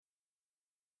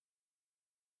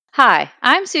Hi,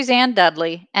 I'm Suzanne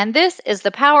Dudley, and this is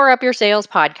the Power Up Your Sales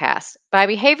podcast by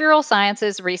Behavioral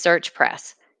Sciences Research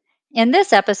Press. In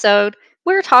this episode,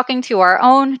 we're talking to our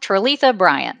own Tralitha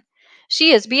Bryant.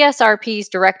 She is BSRP's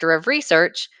Director of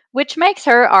Research, which makes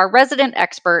her our resident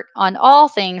expert on all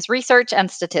things research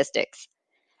and statistics.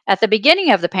 At the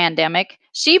beginning of the pandemic,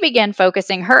 she began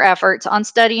focusing her efforts on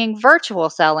studying virtual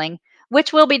selling,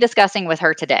 which we'll be discussing with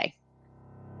her today.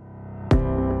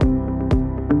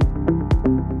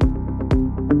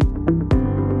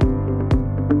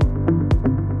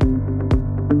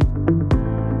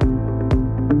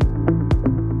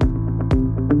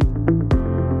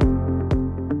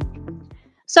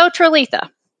 So, Tralitha,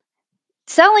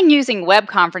 selling using web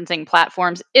conferencing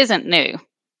platforms isn't new,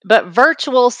 but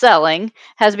virtual selling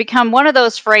has become one of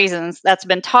those phrases that's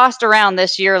been tossed around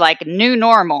this year like new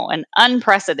normal and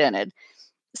unprecedented.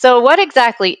 So, what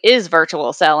exactly is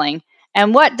virtual selling,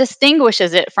 and what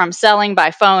distinguishes it from selling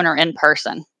by phone or in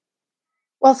person?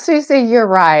 Well, Susie, you're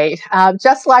right.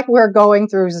 Just like we're going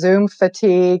through Zoom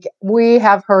fatigue, we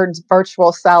have heard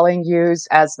virtual selling used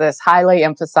as this highly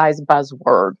emphasized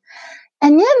buzzword.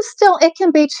 And yet, still, it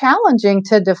can be challenging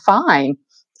to define.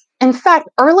 In fact,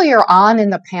 earlier on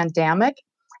in the pandemic,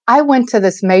 I went to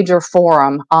this major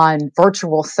forum on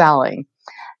virtual selling.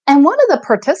 And one of the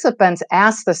participants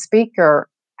asked the speaker,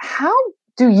 "How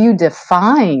do you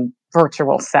define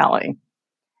virtual selling?"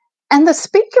 And the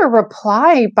speaker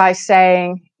replied by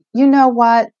saying, "You know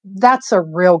what? That's a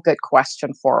real good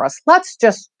question for us. Let's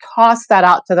just toss that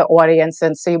out to the audience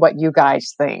and see what you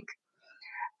guys think."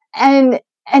 And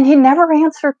and he never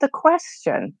answered the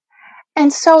question.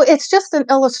 And so it's just an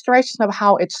illustration of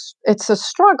how it's a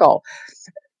struggle.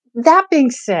 That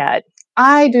being said,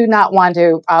 I do not want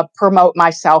to promote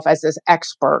myself as this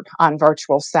expert on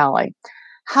virtual selling.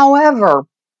 However,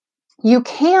 you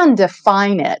can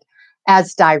define it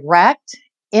as direct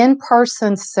in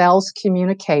person sales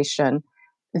communication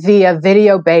via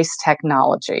video based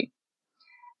technology.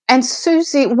 And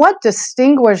Susie, what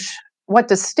distinguishes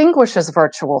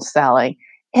virtual selling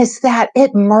is that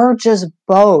it merges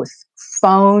both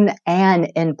phone and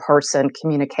in person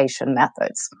communication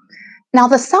methods. Now,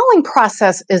 the selling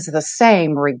process is the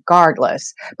same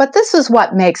regardless, but this is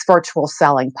what makes virtual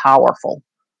selling powerful.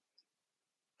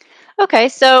 Okay,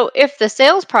 so if the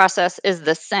sales process is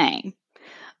the same,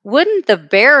 wouldn't the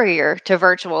barrier to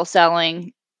virtual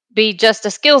selling be just a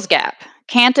skills gap?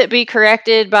 Can't it be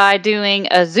corrected by doing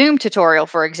a Zoom tutorial,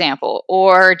 for example,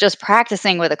 or just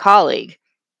practicing with a colleague?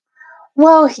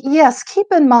 Well, yes, keep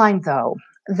in mind though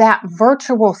that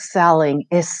virtual selling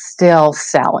is still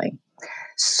selling.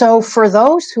 So, for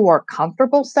those who are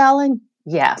comfortable selling,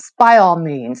 yes, by all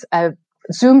means, a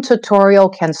Zoom tutorial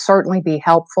can certainly be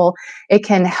helpful. It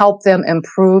can help them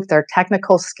improve their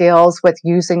technical skills with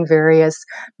using various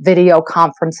video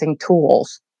conferencing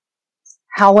tools.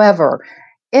 However,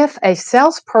 if a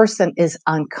salesperson is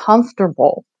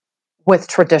uncomfortable with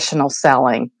traditional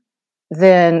selling,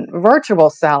 then virtual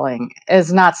selling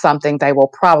is not something they will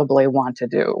probably want to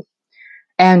do.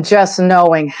 And just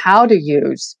knowing how to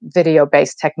use video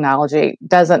based technology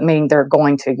doesn't mean they're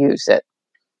going to use it.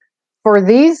 For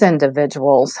these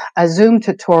individuals, a Zoom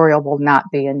tutorial will not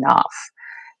be enough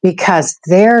because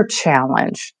their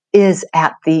challenge is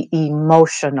at the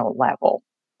emotional level.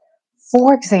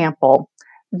 For example,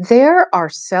 there are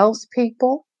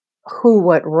salespeople who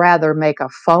would rather make a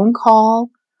phone call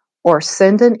or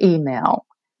send an email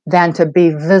than to be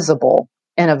visible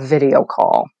in a video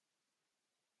call.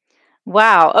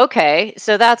 Wow, okay,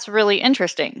 so that's really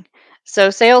interesting.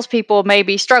 So, salespeople may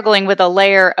be struggling with a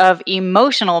layer of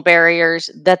emotional barriers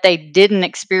that they didn't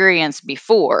experience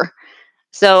before.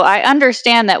 So I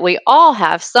understand that we all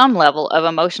have some level of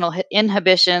emotional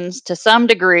inhibitions to some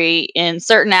degree in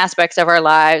certain aspects of our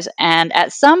lives, and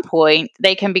at some point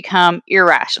they can become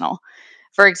irrational.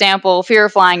 For example, fear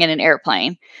of flying in an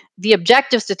airplane. The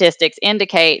objective statistics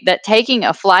indicate that taking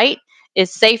a flight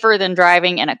is safer than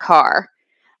driving in a car.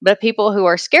 But people who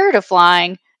are scared of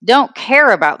flying don't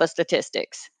care about the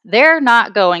statistics. They're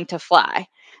not going to fly.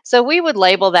 So we would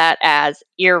label that as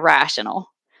irrational.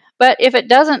 But if it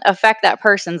doesn't affect that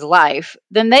person's life,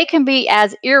 then they can be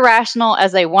as irrational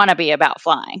as they want to be about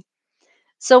flying.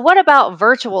 So, what about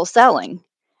virtual selling?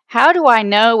 How do I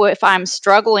know if I'm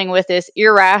struggling with this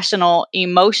irrational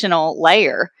emotional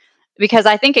layer? Because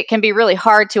I think it can be really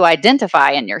hard to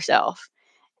identify in yourself.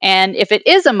 And if it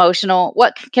is emotional,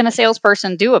 what can a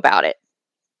salesperson do about it?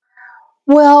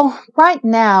 Well, right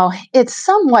now, it's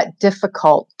somewhat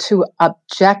difficult to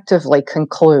objectively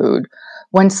conclude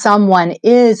when someone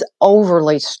is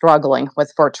overly struggling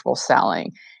with virtual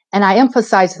selling. And I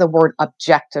emphasize the word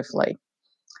objectively.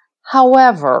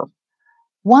 However,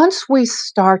 Once we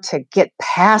start to get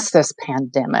past this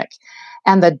pandemic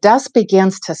and the dust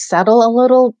begins to settle a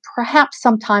little, perhaps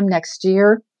sometime next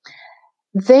year,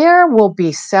 there will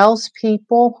be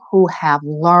salespeople who have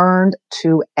learned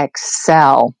to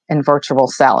excel in virtual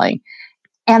selling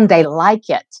and they like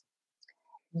it.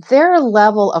 Their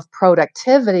level of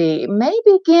productivity may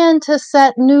begin to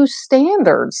set new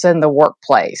standards in the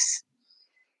workplace.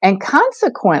 And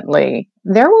consequently,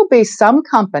 there will be some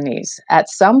companies at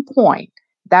some point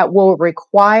that will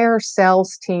require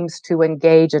sales teams to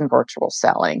engage in virtual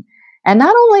selling. And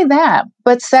not only that,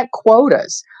 but set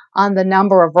quotas on the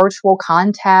number of virtual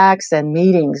contacts and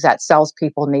meetings that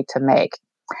salespeople need to make.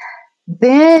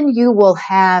 Then you will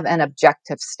have an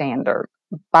objective standard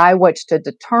by which to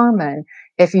determine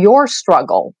if your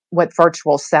struggle with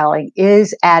virtual selling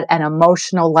is at an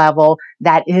emotional level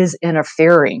that is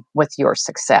interfering with your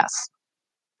success.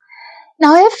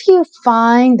 Now, if you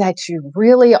find that you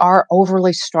really are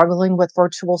overly struggling with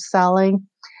virtual selling,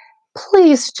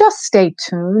 please just stay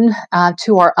tuned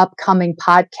to our upcoming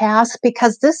podcast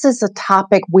because this is a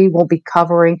topic we will be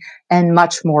covering in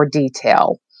much more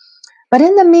detail. But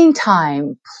in the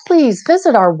meantime, please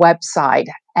visit our website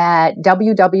at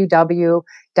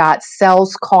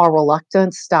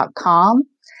www.salescallreluctance.com.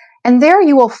 And there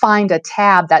you will find a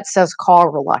tab that says Call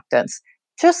Reluctance.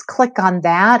 Just click on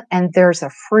that, and there's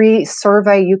a free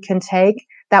survey you can take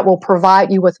that will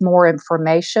provide you with more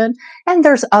information. And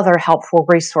there's other helpful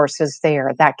resources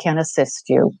there that can assist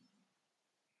you.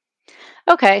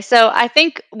 Okay, so I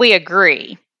think we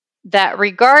agree that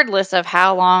regardless of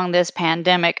how long this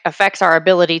pandemic affects our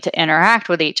ability to interact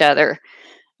with each other,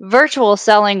 virtual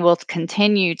selling will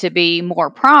continue to be more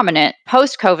prominent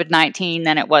post COVID-19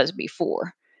 than it was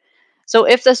before. So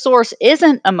if the source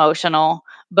isn't emotional,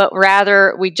 but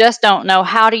rather we just don't know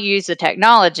how to use the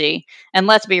technology, and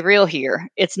let's be real here,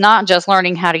 it's not just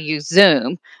learning how to use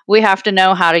Zoom. We have to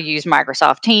know how to use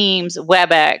Microsoft Teams,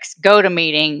 WebEx,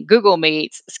 GoToMeeting, Google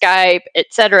Meets, Skype, et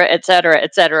cetera, et cetera,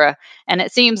 et cetera. And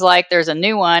it seems like there's a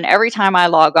new one every time I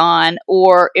log on,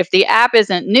 or if the app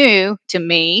isn't new to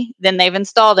me, then they've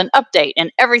installed an update and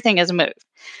everything has moved.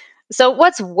 So,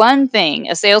 what's one thing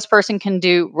a salesperson can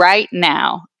do right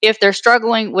now if they're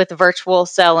struggling with virtual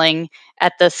selling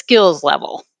at the skills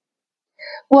level?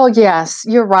 Well, yes,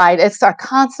 you're right. It's a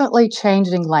constantly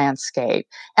changing landscape.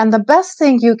 And the best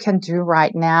thing you can do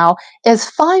right now is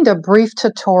find a brief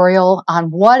tutorial on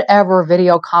whatever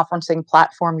video conferencing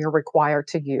platform you're required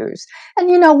to use. And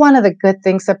one of the good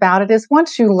things about it is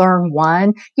once you learn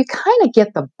one, you kind of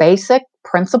get the basic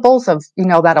principles of,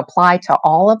 that apply to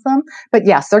all of them. But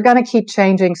yes, they're going to keep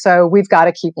changing. So we've got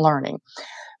to keep learning.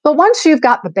 But once you've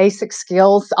got the basic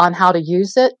skills on how to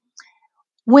use it,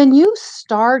 when you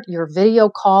start your video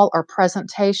call or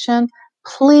presentation,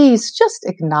 please just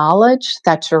acknowledge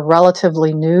that you're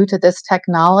relatively new to this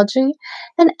technology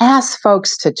and ask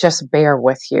folks to just bear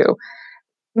with you.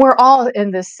 We're all in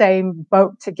the same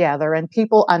boat together and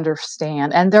people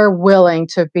understand and they're willing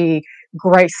to be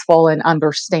graceful and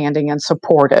understanding and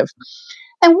supportive.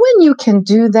 And when you can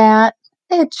do that,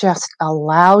 it just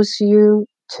allows you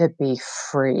to be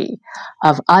free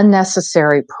of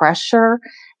unnecessary pressure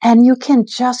and you can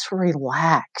just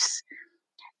relax.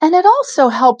 And it also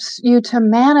helps you to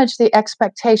manage the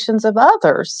expectations of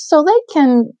others so they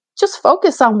can just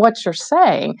focus on what you're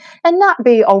saying and not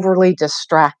be overly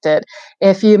distracted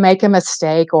if you make a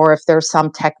mistake or if there's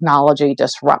some technology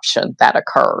disruption that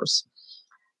occurs.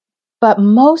 But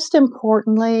most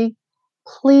importantly,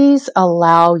 please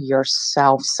allow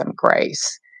yourself some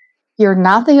grace. You're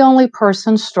not the only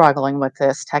person struggling with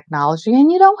this technology,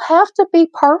 and you don't have to be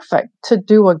perfect to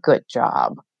do a good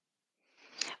job.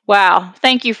 Wow,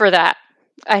 thank you for that.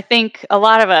 I think a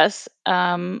lot of us,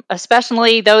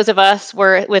 especially those of us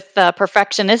with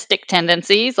perfectionistic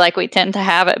tendencies, like we tend to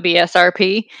have at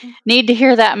BSRP, need to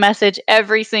hear that message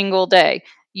every single day.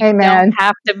 You Amen. Don't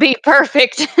have to be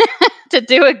perfect to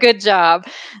do a good job.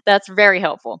 That's very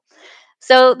helpful.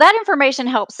 So that information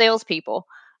helps salespeople.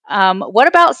 What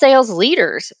about sales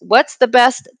leaders? What's the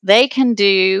best they can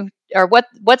do, or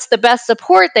what's the best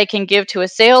support they can give to a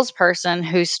salesperson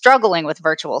who's struggling with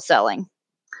virtual selling?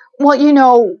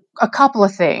 Well, a couple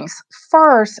of things.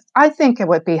 First, I think it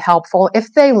would be helpful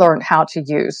if they learned how to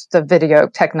use the video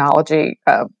technology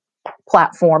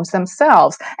platforms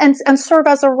themselves and serve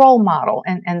as a role model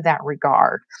in that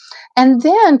regard. And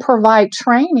then provide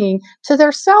training to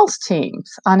their sales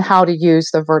teams on how to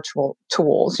use the virtual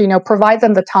tools, provide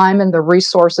them the time and the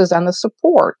resources and the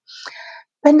support.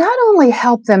 But not only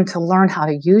help them to learn how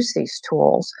to use these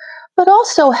tools, but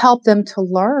also help them to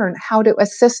learn how to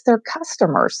assist their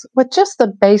customers with just the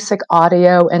basic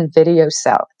audio and video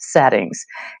settings.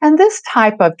 And this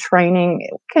type of training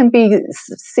can be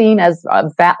seen as a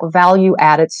value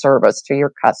added service to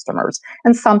your customers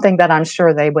and something that I'm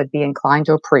sure they would be inclined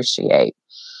to appreciate.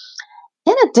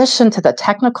 In addition to the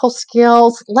technical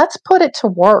skills, let's put it to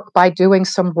work by doing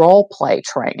some role play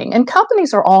training. And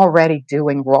companies are already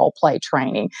doing role play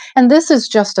training. And this is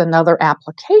just another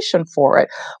application for it,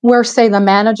 where, say, the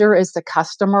manager is the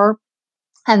customer.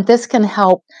 And this can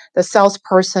help the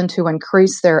salesperson to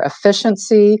increase their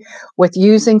efficiency with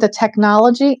using the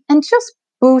technology and just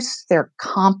boost their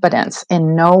confidence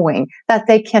in knowing that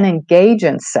they can engage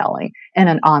in selling in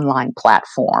an online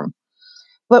platform.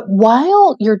 But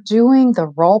while you're doing the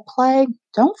role play,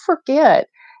 don't forget,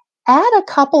 add a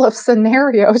couple of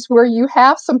scenarios where you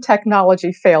have some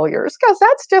technology failures, because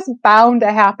that's just bound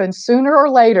to happen sooner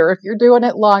or later if you're doing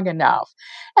it long enough.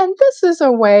 And this is a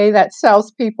way that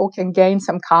salespeople can gain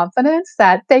some confidence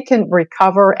that they can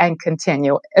recover and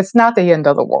continue. It's not the end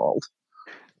of the world.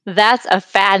 That's a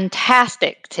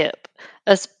fantastic tip,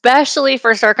 especially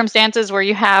for circumstances where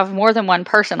you have more than one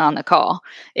person on the call.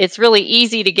 It's really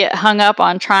easy to get hung up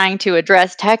on trying to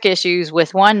address tech issues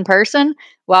with one person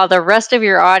while the rest of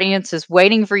your audience is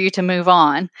waiting for you to move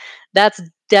on. That's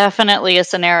definitely a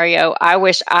scenario I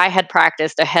wish I had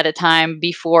practiced ahead of time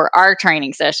before our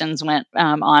training sessions went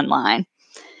online.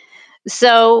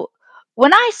 So,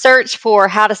 when I searched for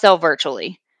how to sell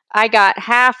virtually, I got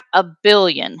 500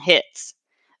 million hits.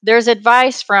 There's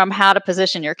advice from how to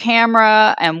position your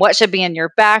camera and what should be in your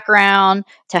background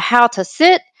to how to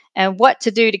sit and what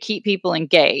to do to keep people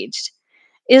engaged.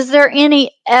 Is there any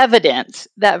evidence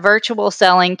that virtual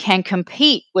selling can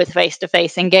compete with face to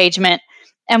face engagement?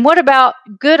 And what about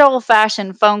good old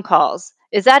fashioned phone calls?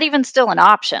 Is that even still an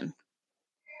option?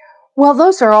 Well,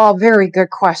 those are all very good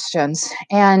questions.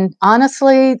 And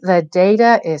honestly, the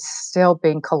data is still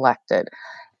being collected.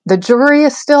 The jury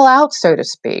is still out, so to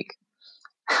speak.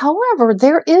 However,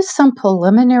 there is some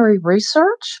preliminary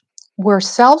research where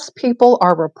salespeople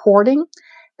are reporting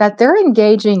that they're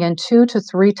engaging in 2 to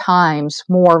 3 times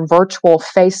more virtual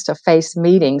face to face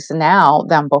meetings now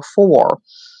than before.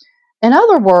 In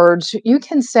other words, you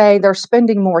can say they're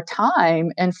spending more time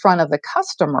in front of the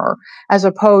customer as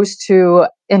opposed to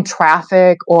in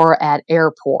traffic or at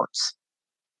airports.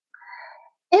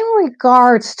 In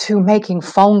regards to making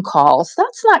phone calls,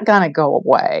 that's not going to go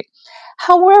away.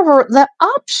 However, the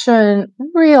option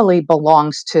really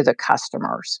belongs to the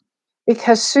customers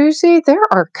because, Susie, there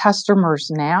are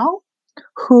customers now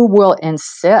who will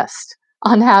insist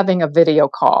on having a video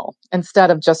call instead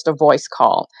of just a voice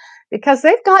call because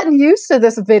they've gotten used to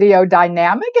this video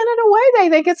dynamic, and in a way they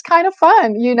think it's kind of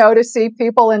fun, to see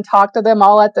people and talk to them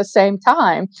all at the same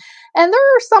time. And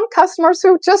there are some customers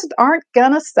who just aren't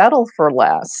going to settle for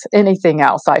anything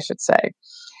else, I should say.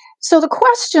 So the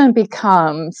question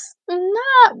becomes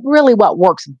not really what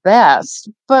works best,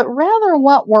 but rather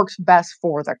what works best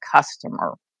for the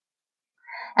customer.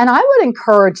 And I would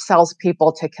encourage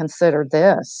salespeople to consider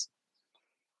this.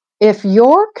 If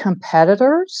your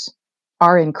competitors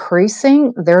are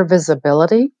increasing their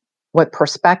visibility with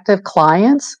prospective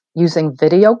clients using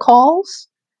video calls,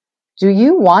 do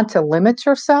you want to limit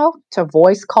yourself to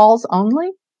voice calls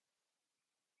only?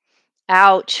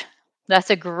 Ouch. That's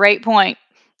a great point.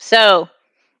 So,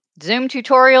 Zoom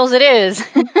tutorials it is.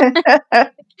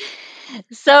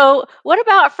 So, what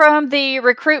about from the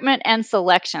recruitment and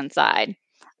selection side?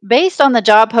 Based on the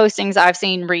job postings I've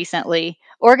seen recently,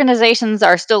 organizations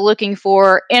are still looking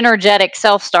for energetic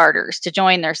self starters to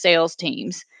join their sales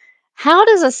teams. How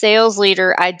does a sales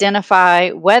leader identify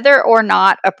whether or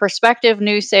not a prospective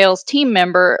new sales team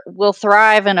member will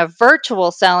thrive in a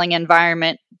virtual selling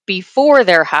environment before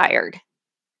they're hired?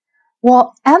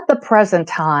 Well, at the present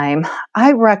time,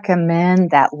 I recommend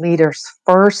that leaders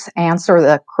first answer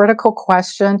the critical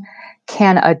question,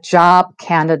 can a job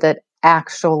candidate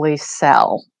actually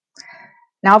sell?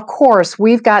 Now, of course,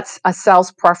 we've got a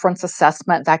sales preference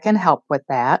assessment that can help with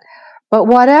that. But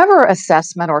whatever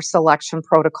assessment or selection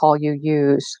protocol you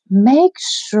use, make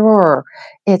sure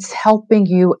it's helping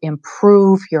you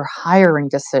improve your hiring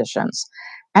decisions.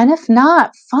 And if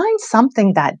not, find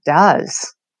something that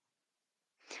does.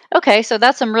 Okay, so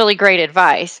that's some really great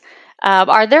advice.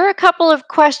 Are there a couple of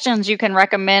questions you can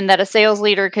recommend that a sales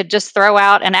leader could just throw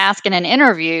out and ask in an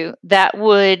interview that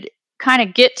would kind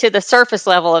of get to the surface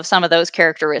level of some of those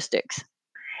characteristics?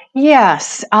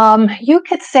 Yes, you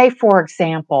could say, for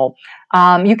example,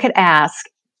 you could ask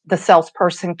the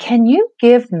salesperson, can you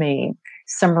give me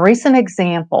some recent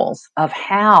examples of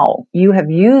how you have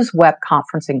used web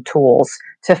conferencing tools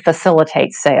to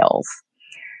facilitate sales?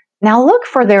 Now, look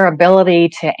for their ability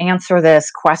to answer this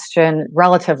question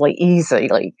relatively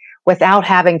easily without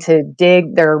having to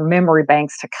dig their memory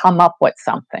banks to come up with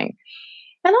something.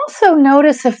 And also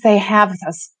notice if they have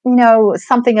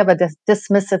something of a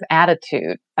dismissive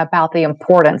attitude about the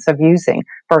importance of using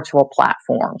virtual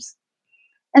platforms.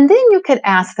 And then you could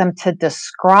ask them to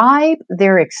describe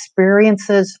their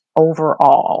experiences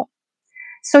overall.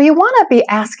 So you want to be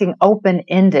asking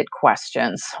open-ended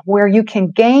questions where you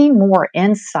can gain more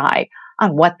insight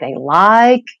on what they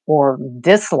like or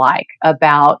dislike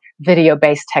about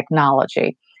video-based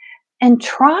technology. And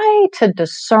try to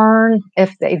discern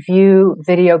if they view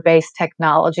video-based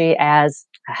technology as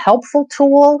a helpful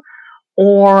tool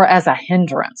or as a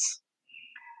hindrance.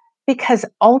 Because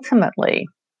ultimately,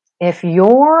 if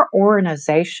your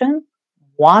organization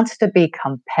wants to be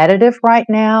competitive right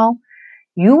now,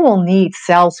 you will need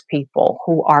salespeople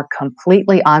who are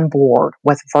completely on board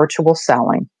with virtual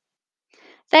selling.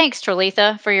 Thanks,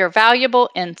 Tralitha, for your valuable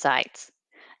insights.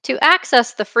 To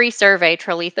access the free survey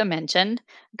Tralitha mentioned,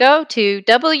 go to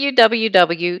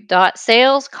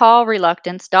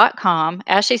www.salescallreluctance.com,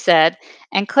 as she said,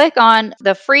 and click on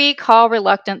the free call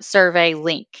reluctance survey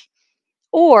link,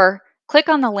 or click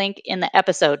on the link in the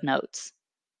episode notes.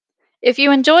 If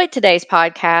you enjoyed today's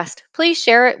podcast, please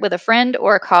share it with a friend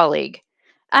or a colleague.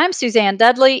 I'm Suzanne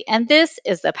Dudley, and this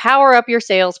is the Power Up Your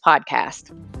Sales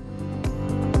podcast.